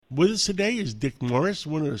With us today is Dick Morris,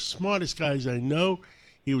 one of the smartest guys I know.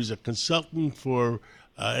 He was a consultant for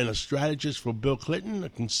and a strategist for Bill Clinton, a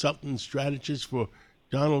consultant strategist for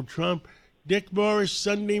Donald Trump. Dick Morris,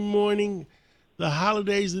 Sunday morning, the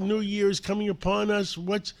holidays, the New Year is coming upon us.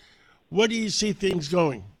 What do you see things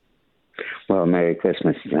going? Well, Merry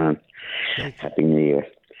Christmas, John. Happy New Year.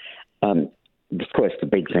 Of course, the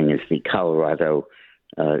big thing is the Colorado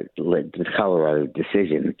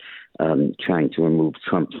decision trying to remove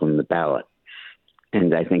Trump from the ballot.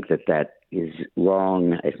 And I think that is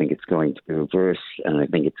wrong. I think it's going to be reversed, and I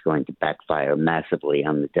think it's going to backfire massively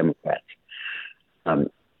on the Democrats.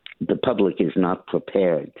 The public is not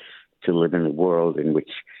prepared to live in a world in which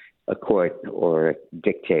a court or a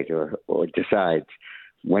dictator or decides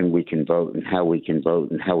when we can vote and how we can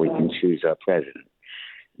vote and how we can choose our president.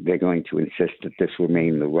 They're going to insist that this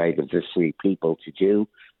remain the right of the free people to do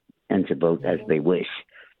and to vote as they wish.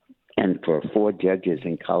 And for 4 judges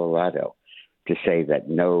in Colorado to say that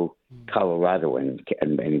no Coloradoan,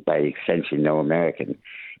 and by extension no American,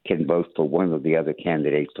 can vote for one of the other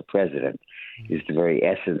candidates for president is the very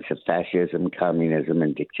essence of fascism, communism,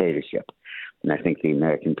 and dictatorship. And I think the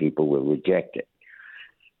American people will reject it.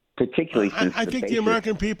 Particularly since I think the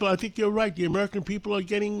American people, I think you're right. The American people are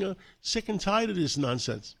getting sick and tired of this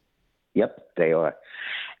nonsense. Yep, they are.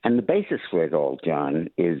 And the basis for it all, John,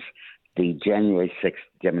 is the January 6th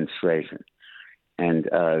demonstration. And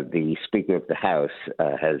the Speaker of the House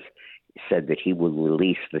has said that he will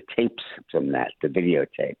release the tapes from that, the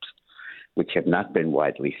videotapes, which have not been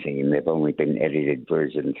widely seen. They've only been edited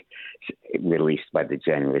versions released by the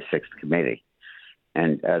January 6th committee.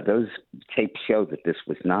 And those tapes show that this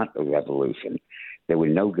was not a revolution. There were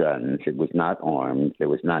no guns. It was not armed. There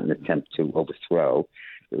was not an attempt to overthrow.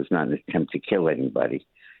 There was not an attempt to kill anybody.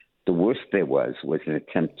 The worst there was an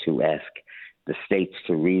attempt to ask the states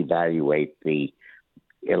to reevaluate the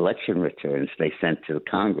election returns they sent to the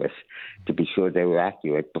Congress to be sure they were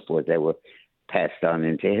accurate before they were passed on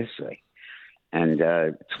into history. And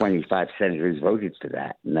 25 senators voted for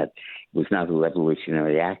that, and that was not a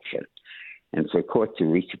revolutionary action. And for a court to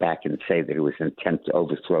reach back and say that it was an attempt to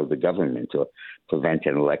overthrow the government or prevent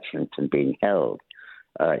an election from being held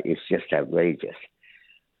is just outrageous.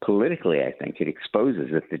 Politically, I think it exposes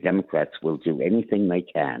that the Democrats will do anything they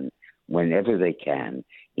can, whenever they can,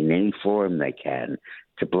 in any forum they can,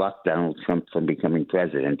 to block Donald Trump from becoming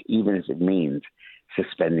president, even if it means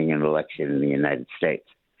suspending an election in the United States.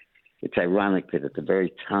 It's ironic that at the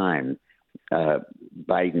very time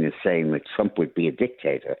Biden is saying that Trump would be a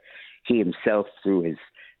dictator, he himself, through his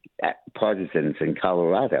partisans in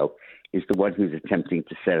Colorado, is the one who's attempting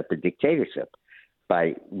to set up a dictatorship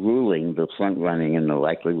by ruling the front-running and the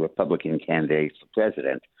likely Republican candidates for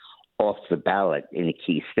president off the ballot in a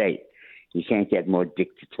key state. You can't get more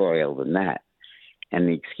dictatorial than that. And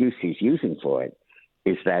the excuse he's using for it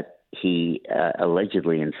is that he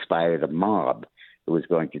allegedly inspired a mob that was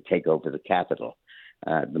going to take over the Capitol.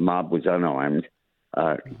 The mob was unarmed.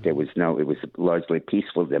 It was a largely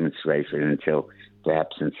peaceful demonstration until,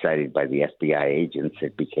 perhaps incited by the FBI agents,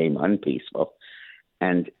 it became unpeaceful.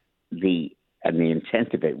 And the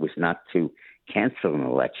intent of it was not to cancel an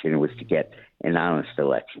election; it was to get an honest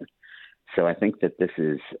election. So I think that this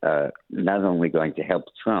is not only going to help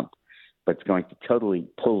Trump, but it's going to totally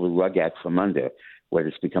pull the rug out from under what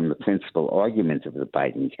has become the principal argument of the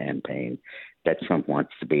Biden campaign, that Trump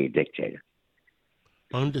wants to be a dictator.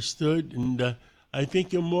 Understood, and I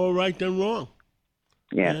think you're more right than wrong.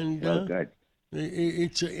 Yeah, and, good.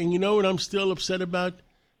 And you know what I'm still upset about?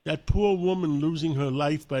 That poor woman losing her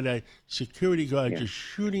life by that security guard just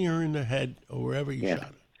shooting her in the head or wherever he shot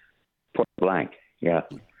her. Point blank, yeah.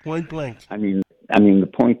 Point blank. I mean, the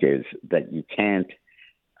point is that you can't,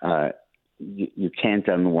 you can't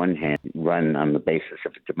on the one hand run on the basis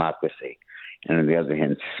of a democracy, and on the other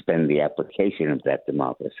hand suspend the application of that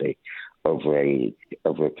democracy over a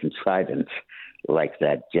contrivance like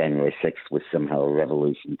that January 6th was somehow a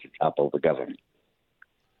revolution to topple the government.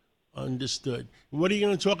 Understood. What are you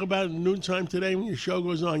going to talk about at noontime today when your show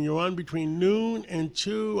goes on? You're on between noon and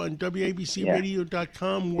 2 on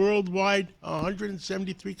WABCRadio.com, worldwide,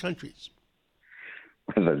 173 countries.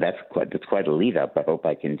 Well, that's quite a lead up. I hope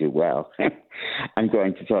I can do well. I'm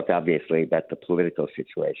going to talk, obviously, about the political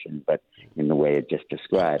situation, but in the way it just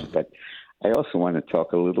described. But I also want to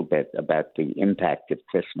talk a little bit about the impact of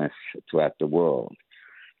Christmas throughout the world,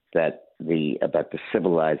 about the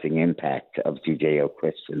civilizing impact of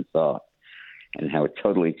Judeo-Christian thought and how it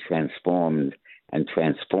totally transformed and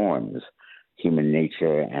transforms human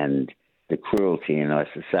nature and the cruelty in our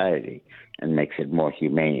society and makes it more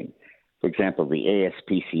humane. For example, the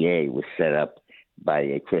ASPCA was set up by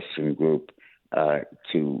a Christian group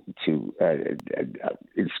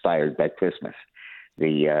inspired by Christmas.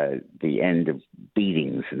 The end of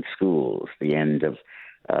beatings in schools, the end of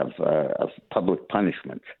public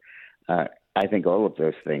punishment. I think all of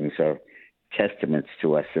those things are testaments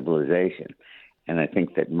to our civilization, and I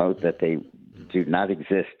think that they do not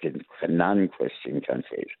exist in non-Christian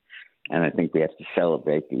countries. And I think we have to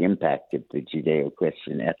celebrate the impact of the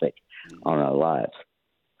Judeo-Christian ethic on our lives.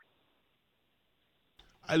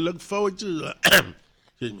 I look forward to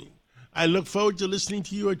excuse me. I look forward to listening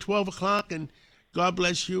to you at 12 o'clock, and God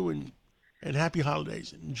bless you, and happy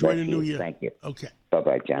holidays. Enjoy the new year. Thank you. Okay.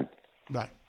 Bye-bye, John. Bye.